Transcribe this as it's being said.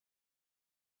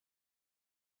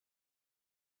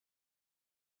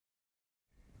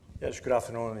Yes, good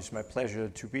afternoon. It's my pleasure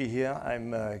to be here. I'm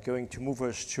going to move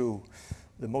us to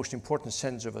the most important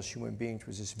sense of us human beings,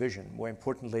 which is vision. More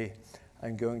importantly,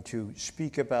 I'm going to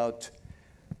speak about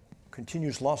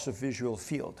continuous loss of visual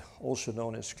field, also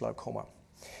known as glaucoma.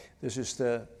 This is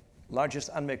the largest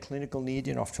unmet clinical need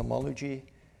in ophthalmology.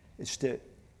 It's the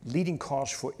leading cause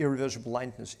for irreversible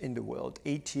blindness in the world.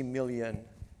 80 million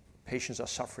patients are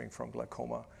suffering from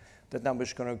glaucoma. That number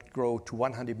is going to grow to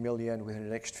 100 million within the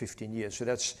next 15 years. So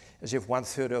that's as if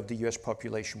 1/3 of the US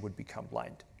population would become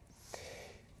blind.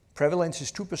 Prevalence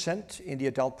is 2% in the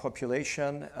adult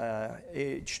population,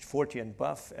 aged 40 and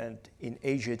above, and in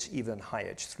Asia it's even higher.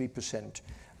 It's 3%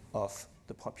 of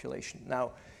the population.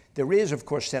 Now, there is, of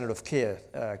course, standard of care.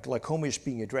 Glaucoma is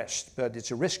being addressed, but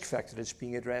it's a risk factor that's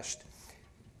being addressed,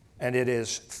 and it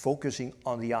is focusing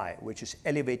on the eye, which is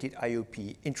elevated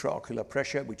IOP, intraocular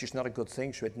pressure, which is not a good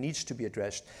thing, so it needs to be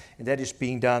addressed. And that is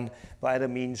being done by the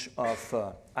means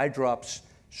of eye drops,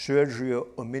 surgery,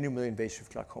 or minimally invasive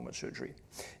glaucoma surgery.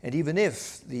 And even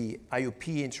if the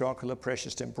IOP, intraocular pressure,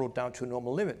 is then brought down to a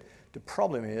normal limit, the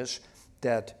problem is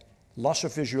that loss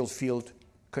of visual field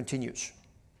continues.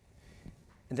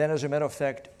 And then, as a matter of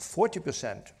fact,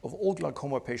 40% of all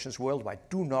glaucoma patients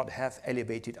worldwide do not have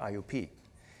elevated IOP.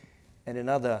 And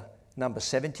another number,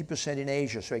 70% in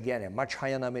Asia, so again, a much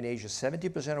higher number in Asia,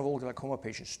 70% of all glaucoma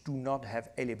patients do not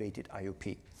have elevated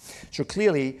IOP. So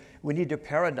clearly, we need a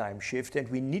paradigm shift, and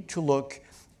we need to look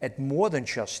at more than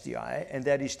just the eye, and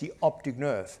that is the optic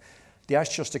nerve. The eye is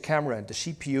just a camera, and the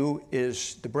CPU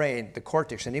is the brain, the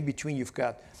cortex, and in between you've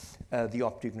got the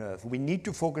optic nerve. We need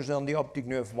to focus on the optic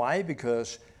nerve. Why?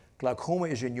 Because glaucoma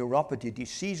is a neuropathy,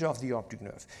 disease of the optic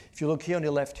nerve. If you look here on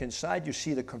the left-hand side, you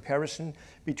see the comparison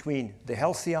between the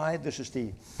healthy eye. This is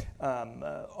the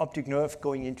optic nerve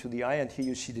going into the eye, and here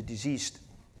you see the diseased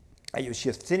eye. You see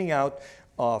a thinning out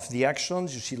of the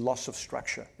axons. You see loss of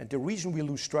structure. And the reason we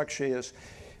lose structure is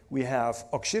we have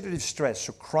oxidative stress,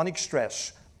 so chronic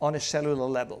stress on a cellular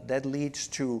level. That leads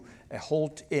to a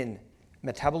halt in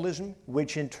metabolism,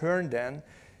 which in turn then,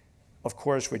 of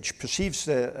course, which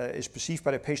is perceived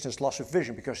by the patient as loss of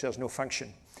vision because there's no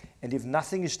function. And if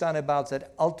nothing is done about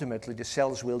that, ultimately the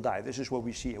cells will die. This is what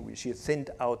we see here. We see a thinned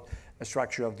out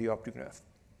structure of the optic nerve.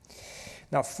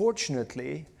 Now,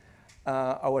 fortunately,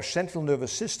 our central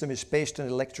nervous system is based on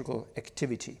electrical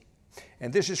activity.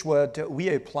 And this is what we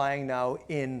are applying now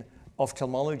in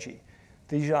ophthalmology.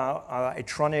 These are our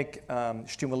Eyetronic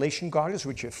stimulation goggles,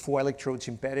 which have 4 electrodes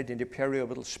embedded in the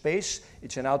periorbital space.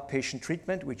 It's an outpatient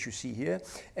treatment, which you see here,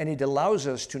 and it allows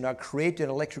us to now create an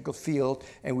electrical field,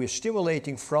 and we're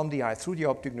stimulating from the eye through the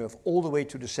optic nerve all the way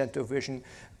to the center of vision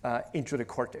into the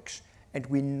cortex. And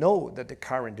we know that the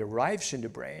current arrives in the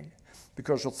brain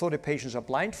because although the patients are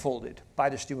blindfolded by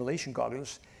the stimulation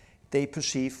goggles, they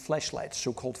perceive flashlights,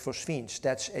 so-called phosphenes.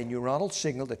 That's a neuronal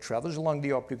signal that travels along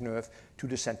the optic nerve to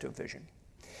the center of vision.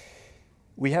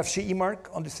 We have CE mark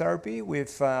on the therapy.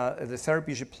 The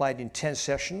therapy is applied in 10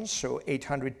 sessions, so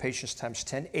 800 patients times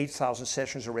 10, 8,000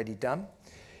 sessions already done.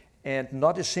 And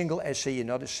not a single SAE,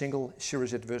 not a single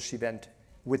serious adverse event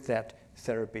with that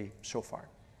therapy so far.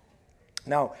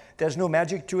 Now, there's no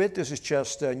magic to it. This is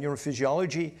just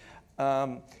neurophysiology.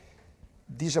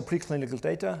 These are preclinical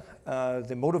data.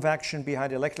 The mode of action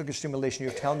behind electrical stimulation in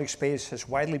the ophthalmic space has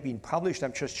widely been published.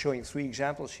 I'm just showing 3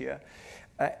 examples here.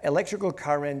 Electrical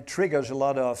current triggers a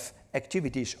lot of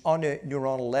activities on a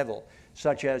neuronal level,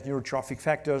 such as neurotrophic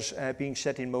factors being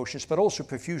set in motion, but also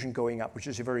perfusion going up, which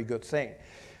is a very good thing.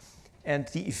 And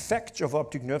the effects of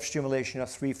optic nerve stimulation are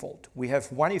threefold. We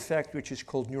have one effect, which is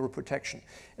called neuroprotection.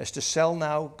 As the cell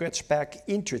now gets back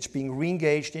into it's being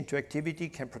re-engaged into activity,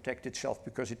 can protect itself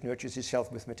because it nurtures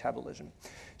itself with metabolism.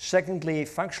 Secondly,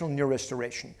 functional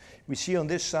neurorestoration. We see on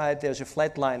this side there's a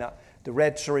flatliner. The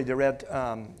red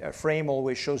frame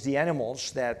always shows the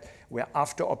animals that were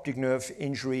after optic nerve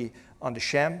injury on the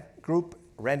sham group,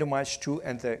 randomized 2,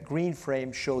 and the green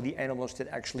frame show the animals that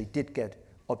actually did get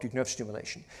optic nerve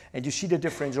stimulation. And you see the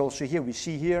difference also here. We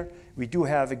see here, we do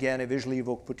have, again, a visually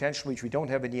evoked potential, which we don't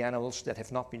have in the animals that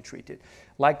have not been treated.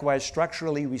 Likewise,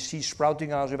 structurally, we see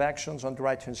sprouting out of axons on the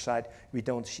right-hand side. We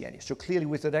don't see any. So clearly,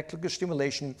 with electrical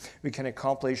stimulation, we can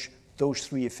accomplish those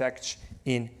 3 effects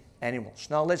in animals.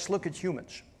 Now, let's look at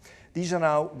humans. These are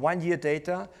now 1-year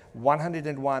data,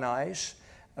 101 eyes.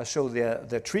 So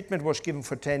the treatment was given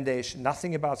for 10 days,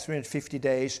 nothing about 350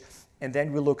 days. And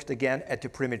then we looked again at the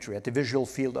perimetry, at the visual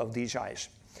field of these eyes.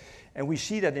 And we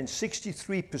see that in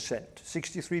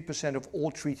 63% of all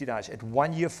treated eyes at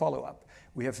 1-year follow-up,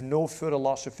 we have no further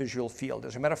loss of visual field.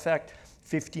 As a matter of fact,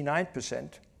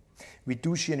 59%, we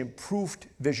do see an improved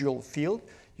visual field.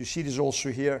 You see this also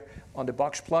here on the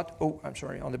box plot.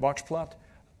 On the box plot.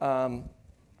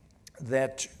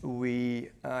 that we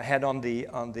had on the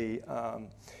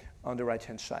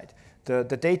right-hand side. The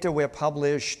data were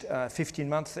published 18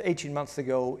 months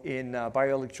ago in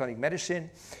Bioelectronic Medicine,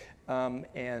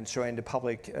 and so in the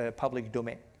public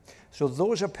domain. So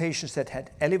those are patients that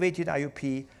had elevated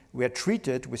IOP, were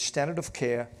treated with standard of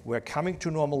care, were coming to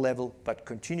normal level, but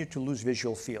continued to lose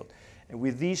visual field. And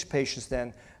with these patients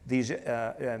then, these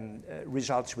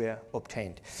results were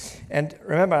obtained. And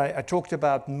remember, I talked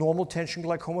about normal tension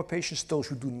glaucoma patients, those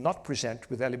who do not present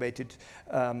with elevated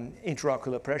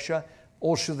intraocular pressure.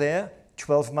 Also there,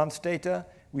 12-month data,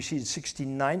 we see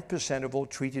 69% of all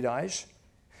treated eyes.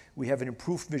 We have an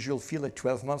improved visual field at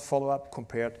 12-month follow-up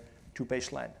compared to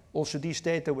baseline. Also, these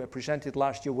data were presented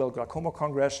last year, World Glaucoma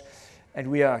Congress,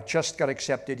 and we just got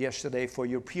accepted yesterday for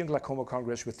European Glaucoma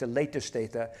Congress with the latest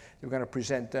data we're going to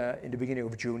present in the beginning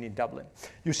of June in Dublin.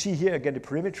 You see here again the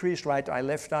perimetries, right eye,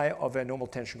 left eye of a normal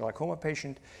tension glaucoma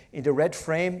patient. In the red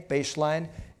frame, baseline,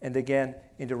 and again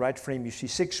in the right frame you see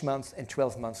 6 months and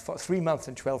 12 months, 3 months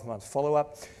and 12 months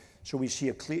follow-up. So we see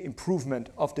a clear improvement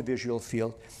of the visual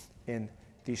field in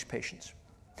these patients.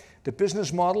 The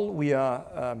business model, we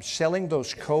are selling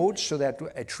those codes so that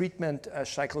a treatment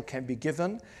cycle can be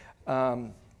given for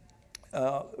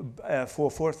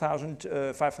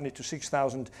 $4,500 to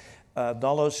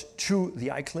 $6,000 to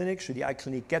the eye clinic. So the eye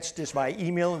clinic gets this via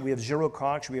email. We have zero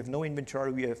COGS, we have no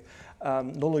inventory, we have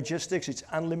no logistics. It's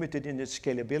unlimited in its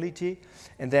scalability.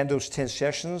 And then those 10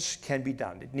 sessions can be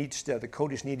done. It needs the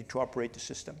code is needed to operate the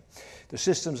system. The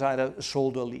system's either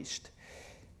sold or leased.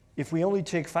 If we only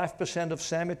take 5% of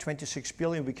SAM at $26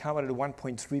 billion, we come out at a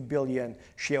 $1.3 billion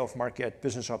share of market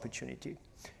business opportunity.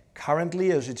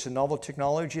 Currently, as it's a novel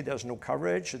technology, there's no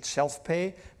coverage, it's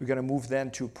self-pay. We're going to move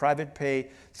then to private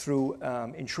pay through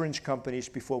insurance companies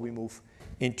before we move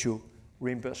into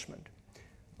reimbursement.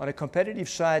 On a competitive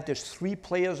side, there's 3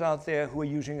 players out there who are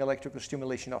using electrical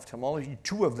stimulation ophthalmology.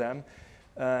 2 of them,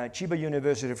 Chiba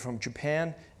University from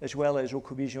Japan, as well as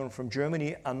Okuvision from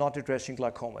Germany, are not addressing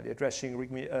glaucoma. They're addressing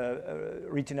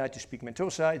retinitis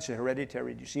pigmentosa. It's a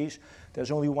hereditary disease.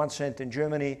 There's only one center in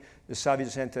Germany, the Savia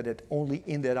Center, that only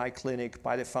in that eye clinic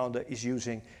by the founder is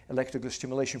using electrical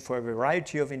stimulation for a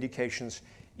variety of indications,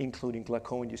 including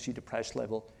glaucoma. You see the price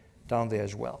level down there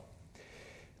as well.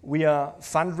 We are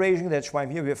fundraising, that's why I'm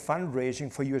here. We are fundraising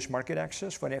for US market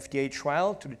access for an FDA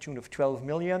trial to the tune of $12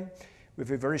 million. We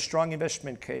have a very strong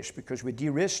investment case because we're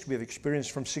de-risked. We have experience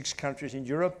from 6 countries in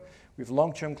Europe. We have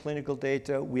long-term clinical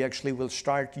data. We actually will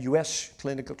start US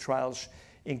clinical trials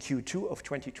in Q2 of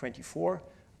 2024.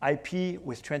 IP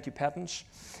with 20 patents.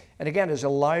 And again, there's a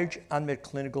large unmet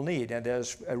clinical need. And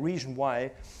there's a reason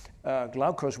why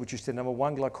Glaukos, which is the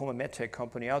 #1 glaucoma Medtech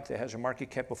company out there, has a market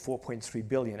cap of $4.3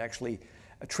 billion, actually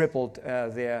tripled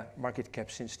their market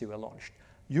cap since they were launched.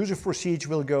 Use of proceeds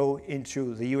will go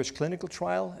into the US clinical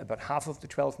trial, about half of the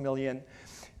 $12 million.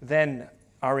 Then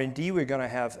R&D, we're going to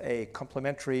have a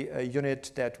complementary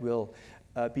unit that will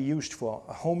be used for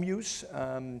home use.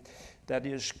 That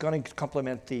is going to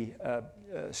complement the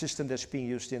system that's being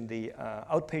used in the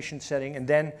outpatient setting. And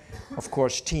then, of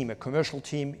course, a commercial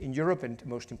team in Europe, and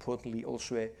most importantly,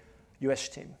 also a US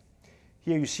team.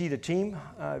 Here you see the team,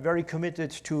 very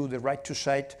committed to the right to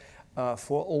sight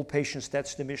for all patients.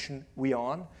 That's the mission we are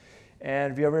on.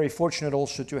 And we are very fortunate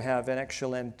also to have an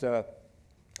excellent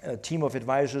team of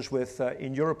advisors with,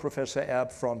 in Europe, Professor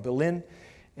Erb from Berlin.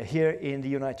 Here in the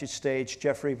United States,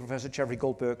 Professor Jeffrey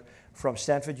Goldberg from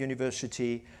Stanford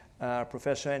University,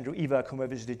 Professor Andrew Ivak, whom I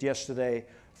visited yesterday,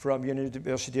 from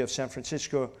University of San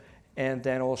Francisco, and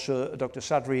then also Dr.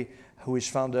 Sadri, who is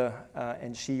founder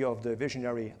and CEO of the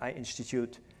Visionary Eye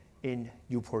Institute in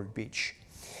Newport Beach.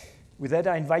 With that,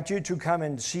 I invite you to come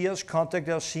and see us, contact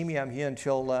us, see me. I'm here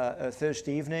until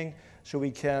Thursday evening, so we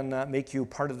can make you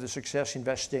part of the success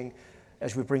investing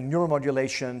as we bring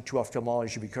neuromodulation to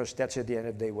ophthalmology, because that's at the end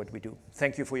of the day what we do.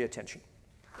 Thank you for your attention.